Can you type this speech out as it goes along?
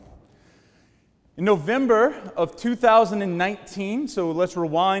In November of 2019, so let's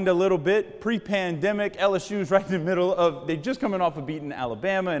rewind a little bit, pre-pandemic, LSU's right in the middle of, they're just coming off of beating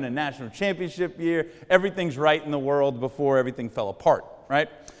Alabama in a national championship year. Everything's right in the world before everything fell apart, right?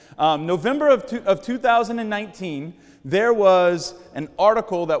 November of 2019, there was an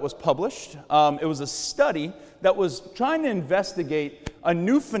article that was published. It was a study that was trying to investigate a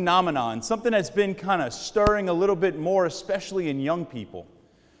new phenomenon, something that's been kind of stirring a little bit more, especially in young people.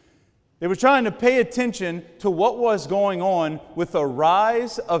 They were trying to pay attention to what was going on with a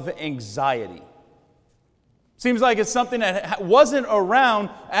rise of anxiety. Seems like it's something that wasn't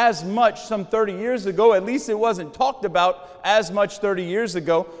around as much some 30 years ago. At least it wasn't talked about as much 30 years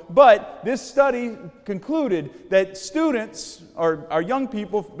ago. But this study concluded that students, or our young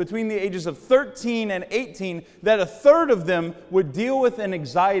people between the ages of 13 and 18, that a third of them would deal with an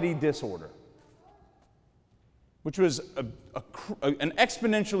anxiety disorder, which was an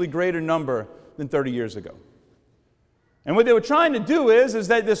exponentially greater number than 30 years ago. And what they were trying to do is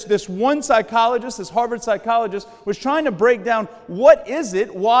that this one psychologist, this Harvard psychologist, was trying to break down what is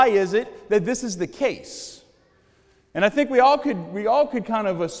it, why is it that this is the case. And I think we all could kind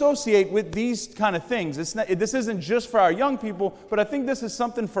of associate with these kind of things. This isn't just for our young people, but I think this is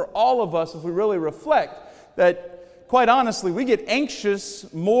something for all of us if we really reflect that, quite honestly, we get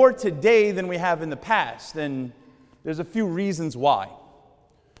anxious more today than we have in the past. And there's a few reasons why.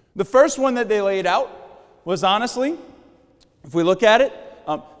 The first one that they laid out was, honestly, if we look at it,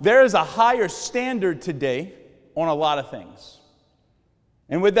 there is a higher standard today on a lot of things.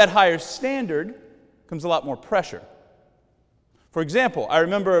 And with that higher standard comes a lot more pressure. For example, I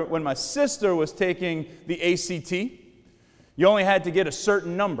remember when my sister was taking the ACT, you only had to get a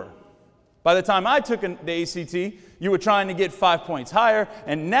certain number. By the time I took the ACT, you were trying to get 5 points higher,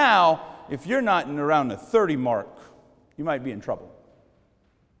 and now, if you're not in around the 30 mark, you might be in trouble.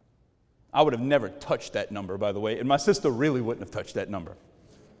 I would have never touched that number, by the way, and my sister really wouldn't have touched that number.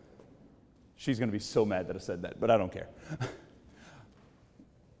 She's going to be so mad that I said that, but I don't care.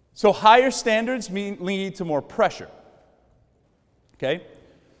 So higher standards lead to more pressure. Okay?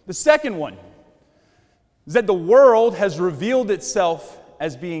 The second one is that the world has revealed itself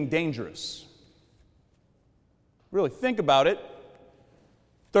as being dangerous. Really think about it.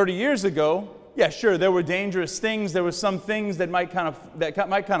 30 years ago, yeah, sure, there were dangerous things. There were some things that might kind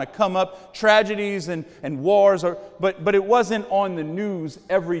of come up, tragedies and wars, but it wasn't on the news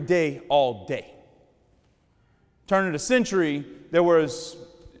every day, all day. Turn of the century, there were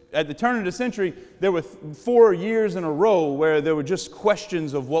 4 years in a row where there were just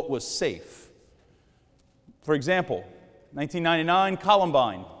questions of what was safe. For example, 1999,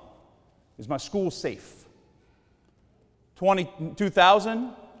 Columbine, is my school safe?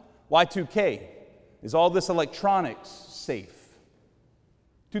 2000, Y2K, is all this electronics safe?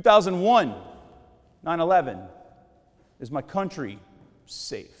 2001, 9/11, is my country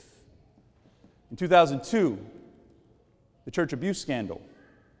safe? In 2002, the church abuse scandal,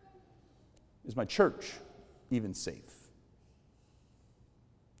 is my church even safe?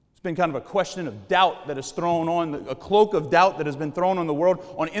 It's been kind of a question of doubt that is thrown on, a cloak of doubt that has been thrown on the world,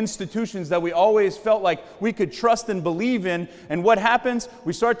 on institutions that we always felt like we could trust and believe in. And what happens?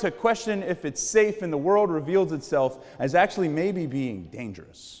 We start to question if it's safe, and the world reveals itself as actually maybe being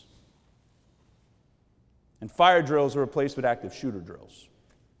dangerous. And fire drills are replaced with active shooter drills.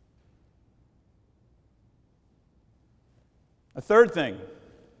 A third thing.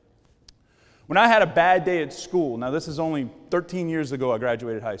 When I had a bad day at school, now this is only 13 years ago I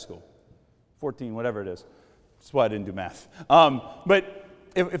graduated high school, 14, whatever it is. That's why I didn't do math. But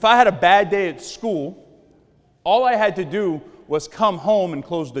if I had a bad day at school, all I had to do was come home and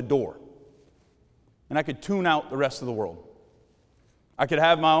close the door. And I could tune out the rest of the world. I could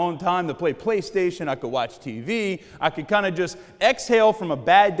have my own time to play PlayStation, I could watch TV, I could kind of just exhale from a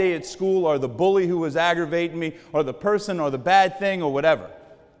bad day at school, or the bully who was aggravating me, or the person, or the bad thing, or whatever.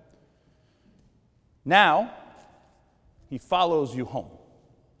 Now, he follows you home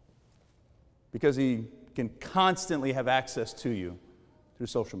because he can constantly have access to you through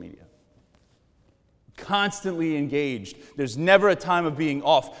social media. Constantly engaged. There's never a time of being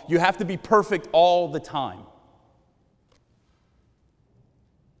off. You have to be perfect all the time.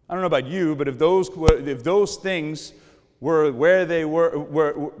 I don't know about you, but if those things were where they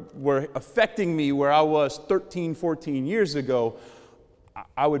were affecting me where I was 13, 14 years ago,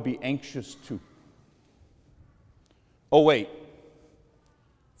 I would be anxious too. Oh, wait.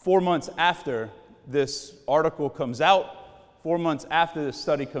 4 months after this article comes out, 4 months after this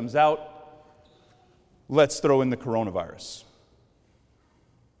study comes out, let's throw in the coronavirus.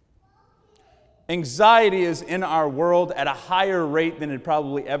 Anxiety is in our world at a higher rate than it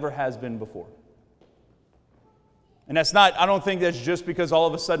probably ever has been before. And I don't think that's just because all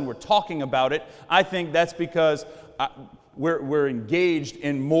of a sudden we're talking about it. I think that's because we're engaged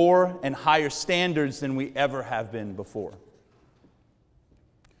in more and higher standards than we ever have been before.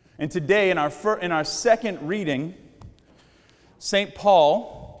 And today, in our second reading, St.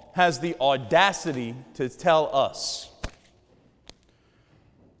 Paul has the audacity to tell us,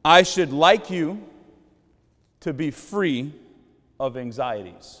 I should like you to be free of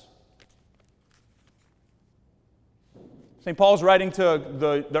anxieties. St. Paul's writing to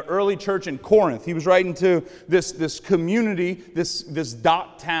the early church in Corinth. He was writing to this community, this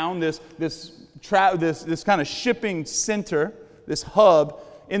dock town, this kind of shipping center, this hub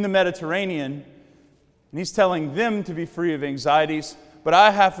in the Mediterranean. And he's telling them to be free of anxieties. But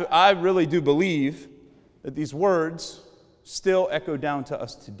I really do believe that these words still echo down to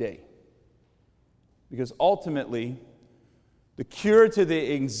us today. Because ultimately, the cure to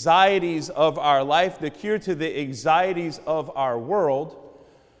the anxieties of our life, the cure to the anxieties of our world,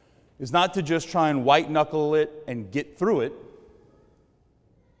 is not to just try and white-knuckle it and get through it,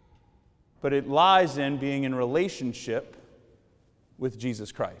 but it lies in being in relationship with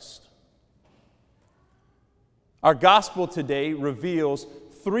Jesus Christ. Our gospel today reveals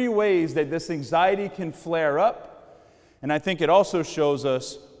 3 ways that this anxiety can flare up, and I think it also shows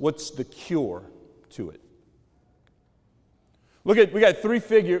us what's the cure to it. We got 3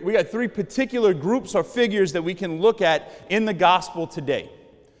 particular groups or figures that we can look at in the gospel today.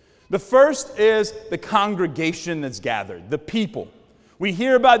 The first is the congregation that's gathered, the people. We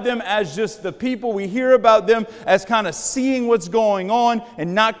hear about them as just the people. We hear about them as kind of seeing what's going on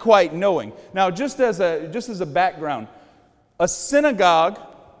and not quite knowing. Now, just as a background, a synagogue,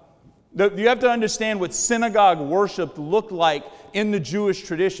 you have to understand what synagogue worship looked like in the Jewish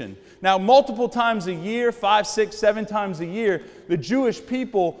tradition. Now, multiple times a year, 5, 6, 7 times a year, the Jewish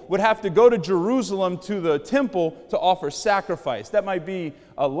people would have to go to Jerusalem to the temple to offer sacrifice. That might be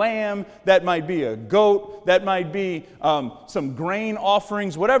a lamb, that might be a goat, that might be some grain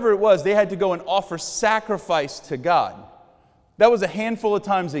offerings, whatever it was, they had to go and offer sacrifice to God. That was a handful of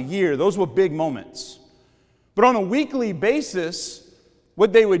times a year. Those were big moments. But on a weekly basis,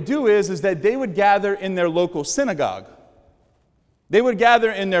 what they would do is that they would gather in their local synagogue. They would gather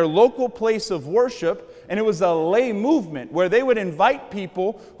in their local place of worship, and it was a lay movement where they would invite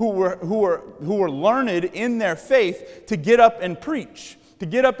people who were learned in their faith to get up and preach, to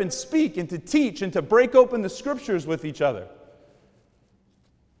get up and speak, and to teach, and to break open the scriptures with each other.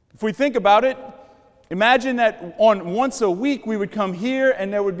 If we think about it, imagine that once a week we would come here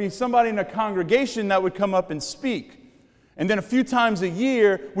and there would be somebody in a congregation that would come up and speak. And then a few times a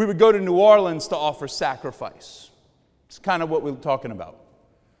year we would go to New Orleans to offer sacrifice. It's kind of what we're talking about.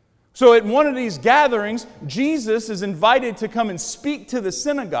 So at one of these gatherings, Jesus is invited to come and speak to the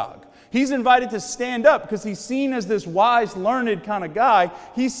synagogue. He's invited to stand up because he's seen as this wise, learned kind of guy.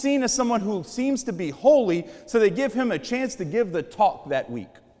 He's seen as someone who seems to be holy, so they give him a chance to give the talk that week.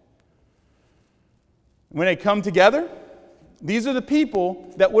 When they come together, these are the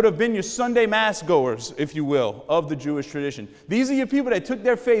people that would have been your Sunday mass goers, if you will, of the Jewish tradition. These are your people that took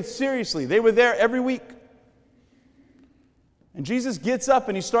their faith seriously. They were there every week. And Jesus gets up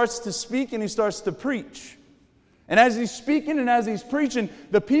and he starts to speak and he starts to preach. And as he's speaking and as he's preaching,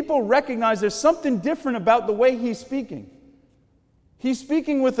 the people recognize there's something different about the way he's speaking. He's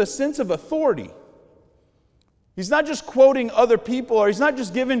speaking with a sense of authority. He's not just quoting other people, or he's not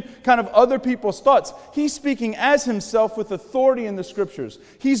just giving kind of other people's thoughts. He's speaking as himself with authority in the scriptures.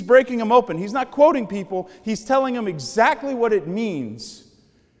 He's breaking them open. He's not quoting people. He's telling them exactly what it means.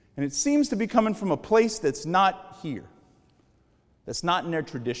 And it seems to be coming from a place that's not here. That's not in their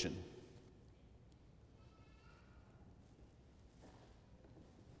tradition.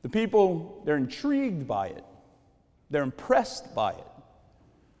 The people, they're intrigued by it. They're impressed by it.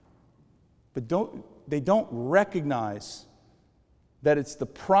 But they don't recognize that it's the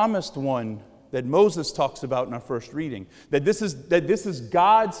promised one that Moses talks about in our first reading. That this is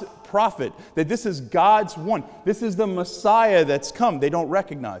God's prophet. That this is God's one. This is the Messiah that's come. They don't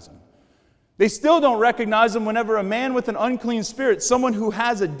recognize him. They still don't recognize him whenever a man with an unclean spirit, someone who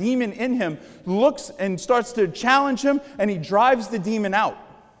has a demon in him, looks and starts to challenge him, and he drives the demon out.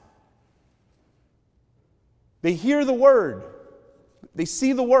 They hear the word. They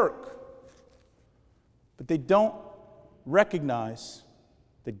see the work. But they don't recognize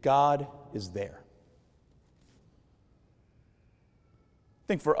that God is there.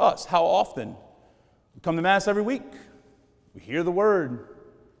 Think for us, how often we come to Mass every week, we hear the word,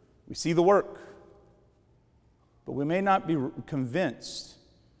 we see the work, but we may not be convinced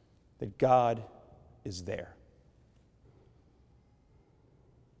that God is there.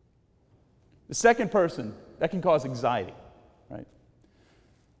 The second person That can cause anxiety, right?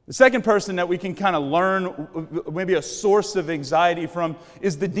 The second person that we can kind of learn maybe a source of anxiety from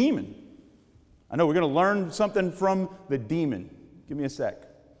is the demon. I know we're going to learn something from the demon. Give me a sec.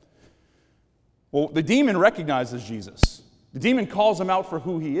 Well, the demon recognizes Jesus. The demon calls him out for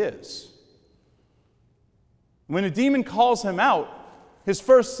who he is. When the demon calls him out, his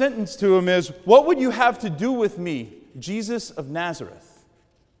first sentence to him is, "What would you have to do with me, Jesus of Nazareth?"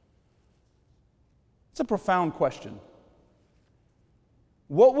 It's a profound question.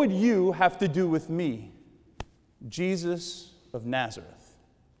 What would you have to do with me, Jesus of Nazareth?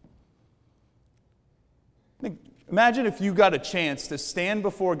 Imagine if you got a chance to stand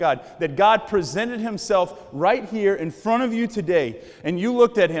before God, that God presented himself right here in front of you today, and you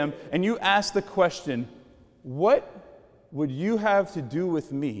looked at him and you asked the question, what would you have to do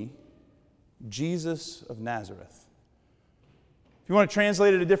with me, Jesus of Nazareth? If you want to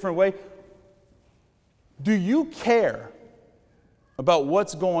translate it a different way, do you care about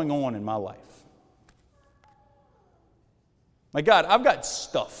what's going on in my life? My God, I've got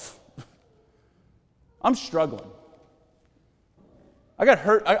stuff. I'm struggling. I got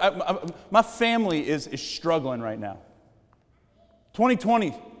hurt. My family is struggling right now.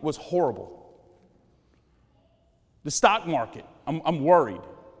 2020 was horrible. The stock market, I'm worried.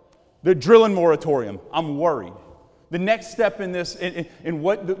 The drilling moratorium, I'm worried. The next step in this, in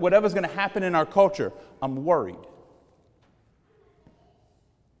whatever's going to happen in our culture, I'm worried.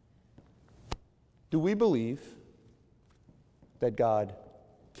 Do we believe that God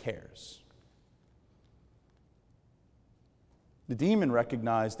cares? The demon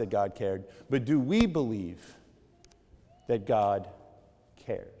recognized that God cared, but do we believe that God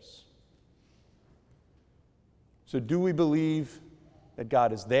cares? So do we believe that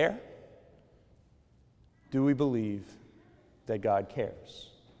God is there? Do we believe that God cares?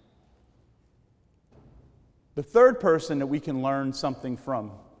 The third person that we can learn something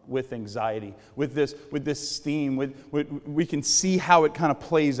from with anxiety, with this theme, we can see how it kind of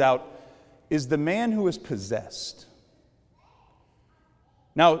plays out, is the man who is possessed.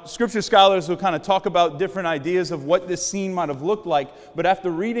 Now, Scripture scholars will kind of talk about different ideas of what this scene might have looked like, but after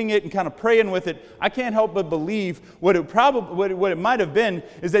reading it and kind of praying with it, I can't help but believe what it might have been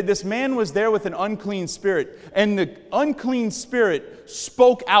is that this man was there with an unclean spirit, and the unclean spirit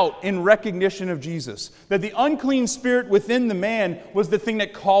spoke out in recognition of Jesus. That the unclean spirit within the man was the thing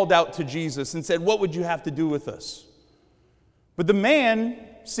that called out to Jesus and said, "What would you have to do with us?" But the man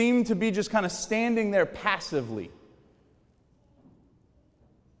seemed to be just kind of standing there passively.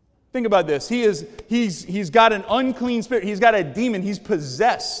 Think about this. He's got an unclean spirit. He's got a demon. He's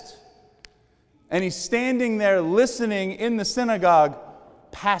possessed. And he's standing there listening in the synagogue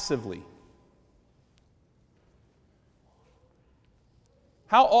passively.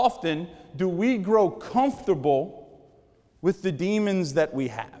 How often do we grow comfortable with the demons that we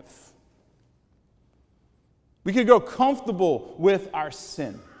have? We could grow comfortable with our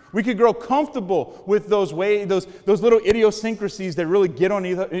sin. We could grow comfortable with those little idiosyncrasies that really get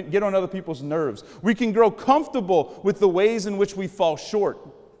on other people's nerves. We can grow comfortable with the ways in which we fall short.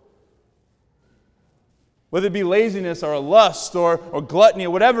 Whether it be laziness or a lust or gluttony or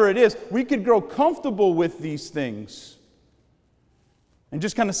whatever it is, we could grow comfortable with these things and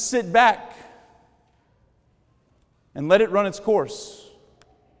just kind of sit back and let it run its course.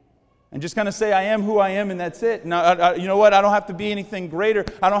 And just kind of say, I am who I am, and that's it. Now, you know what? I don't have to be anything greater.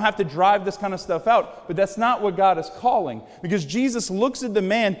 I don't have to drive this kind of stuff out. But that's not what God is calling. Because Jesus looks at the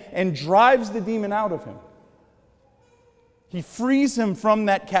man and drives the demon out of him. He frees him from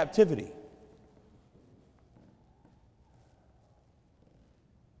that captivity.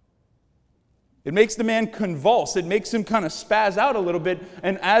 It makes the man convulse. It makes him kind of spaz out a little bit.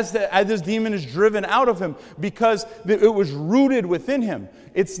 And as this demon is driven out of him, because it was rooted within him,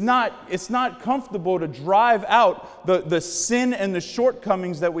 it's not comfortable to drive out the sin and the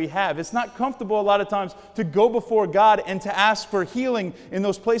shortcomings that we have. It's not comfortable a lot of times to go before God and to ask for healing in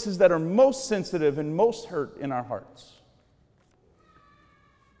those places that are most sensitive and most hurt in our hearts.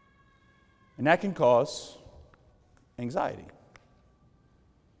 And that can cause anxiety.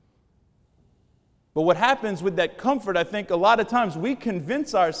 But what happens with that comfort, I think a lot of times we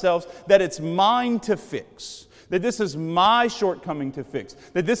convince ourselves that it's mine to fix, that this is my shortcoming to fix,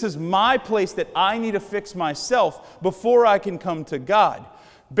 that this is my place that I need to fix myself before I can come to God.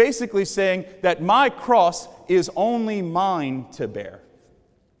 Basically saying that my cross is only mine to bear.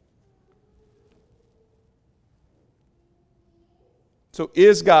 So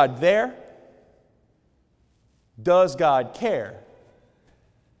is God there? Does God care?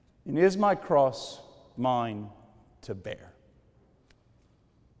 And is my cross mine to bear?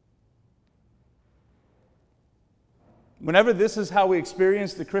 Whenever this is how we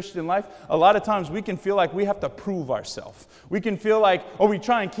experience the Christian life, a lot of times we can feel like we have to prove ourselves. We can feel like, we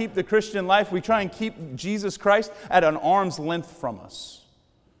try and keep the Christian life, we try and keep Jesus Christ at an arm's length from us.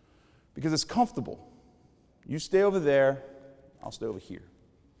 Because it's comfortable. You stay over there, I'll stay over here.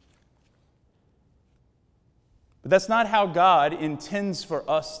 But that's not how God intends for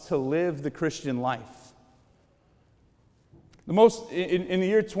us to live the Christian life. In the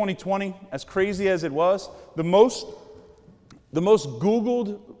year 2020, as crazy as it was, the most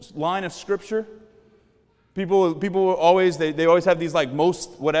Googled line of Scripture, people always have these like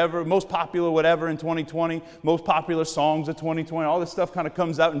most popular whatever in 2020, most popular songs of 2020. All this stuff kind of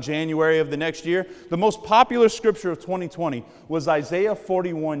comes out in January of the next year. The most popular Scripture of 2020 was Isaiah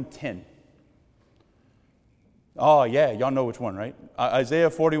 41:10. Oh yeah, y'all know which one, right? Isaiah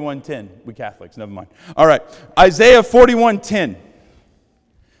 41:10. We Catholics, never mind. All right, Isaiah 41:10.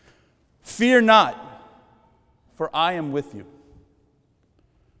 Fear not, for I am with you.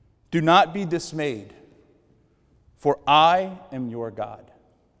 Do not be dismayed, for I am your God.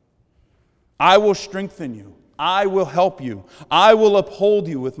 I will strengthen you. I will help you. I will uphold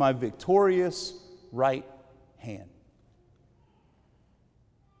you with my victorious right hand.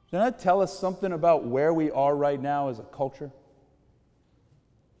 Doesn't that tell us something about where we are right now as a culture?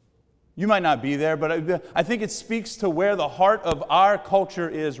 You might not be there, but I think it speaks to where the heart of our culture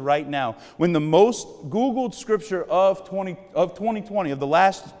is right now. When the most Googled scripture of 2020, of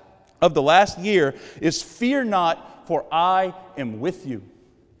the last year, is fear not, for I am with you.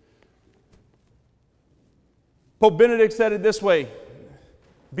 Pope Benedict said it this way: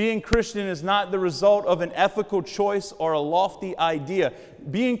 being Christian is not the result of an ethical choice or a lofty idea.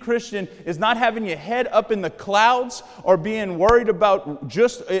 Being Christian is not having your head up in the clouds or being worried about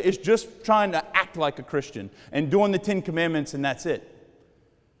just trying to act like a Christian and doing the 10 Commandments and that's it.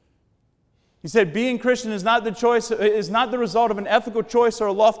 He said being Christian is not the result of an ethical choice or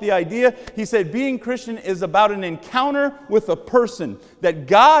a lofty idea. He said being Christian is about an encounter with a person, that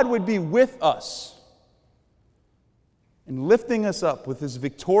God would be with us and lifting us up with His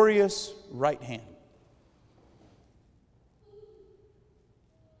victorious right hand.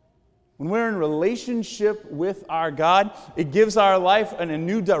 When we're in relationship with our God, it gives our life a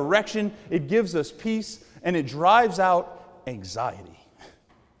new direction, it gives us peace, and it drives out anxiety.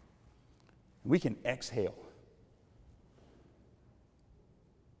 We can exhale.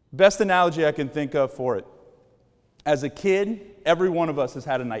 Best analogy I can think of for it. As a kid, every one of us has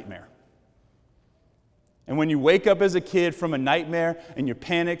had a nightmare. And when you wake up as a kid from a nightmare and you're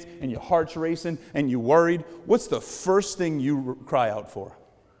panicked and your heart's racing and you're worried, what's the first thing you cry out for?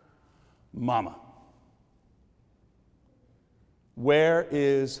 Mama. Where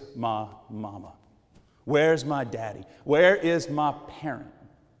is my mama? Where's my daddy? Where is my parent?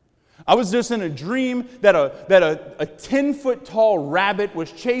 I was just in a dream that a 10-foot tall rabbit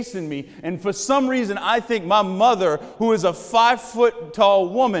was chasing me, and for some reason I think my mother, who is a 5-foot tall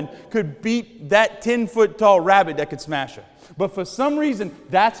woman, could beat that 10-foot tall rabbit that could smash her. But for some reason,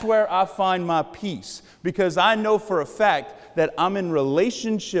 that's where I find my peace, because I know for a fact that I'm in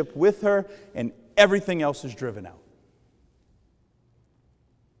relationship with her and everything else is driven out.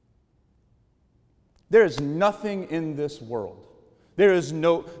 There is nothing in this world. There is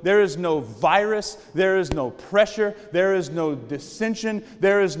no virus, there is no pressure, there is no dissension,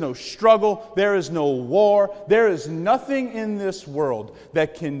 there is no struggle, there is no war. There is nothing in this world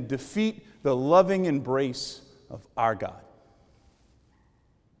that can defeat the loving embrace of our God.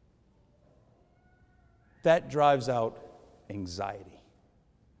 That drives out anxiety.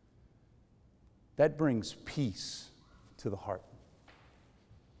 That brings peace to the heart.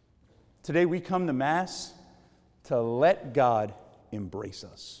 Today we come to Mass to let God embrace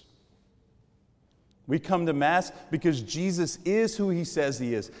us. We come to Mass because Jesus is who He says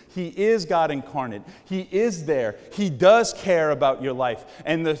He is. He is God incarnate. He is there. He does care about your life.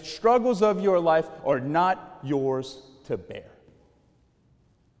 And the struggles of your life are not yours to bear.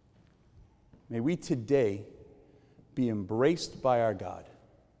 May we today be embraced by our God,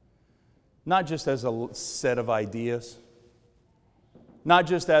 not just as a set of ideas, not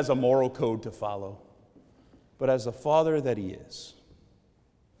just as a moral code to follow, but as a Father that He is.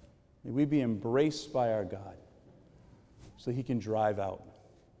 May we be embraced by our God so He can drive out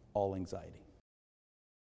all anxiety.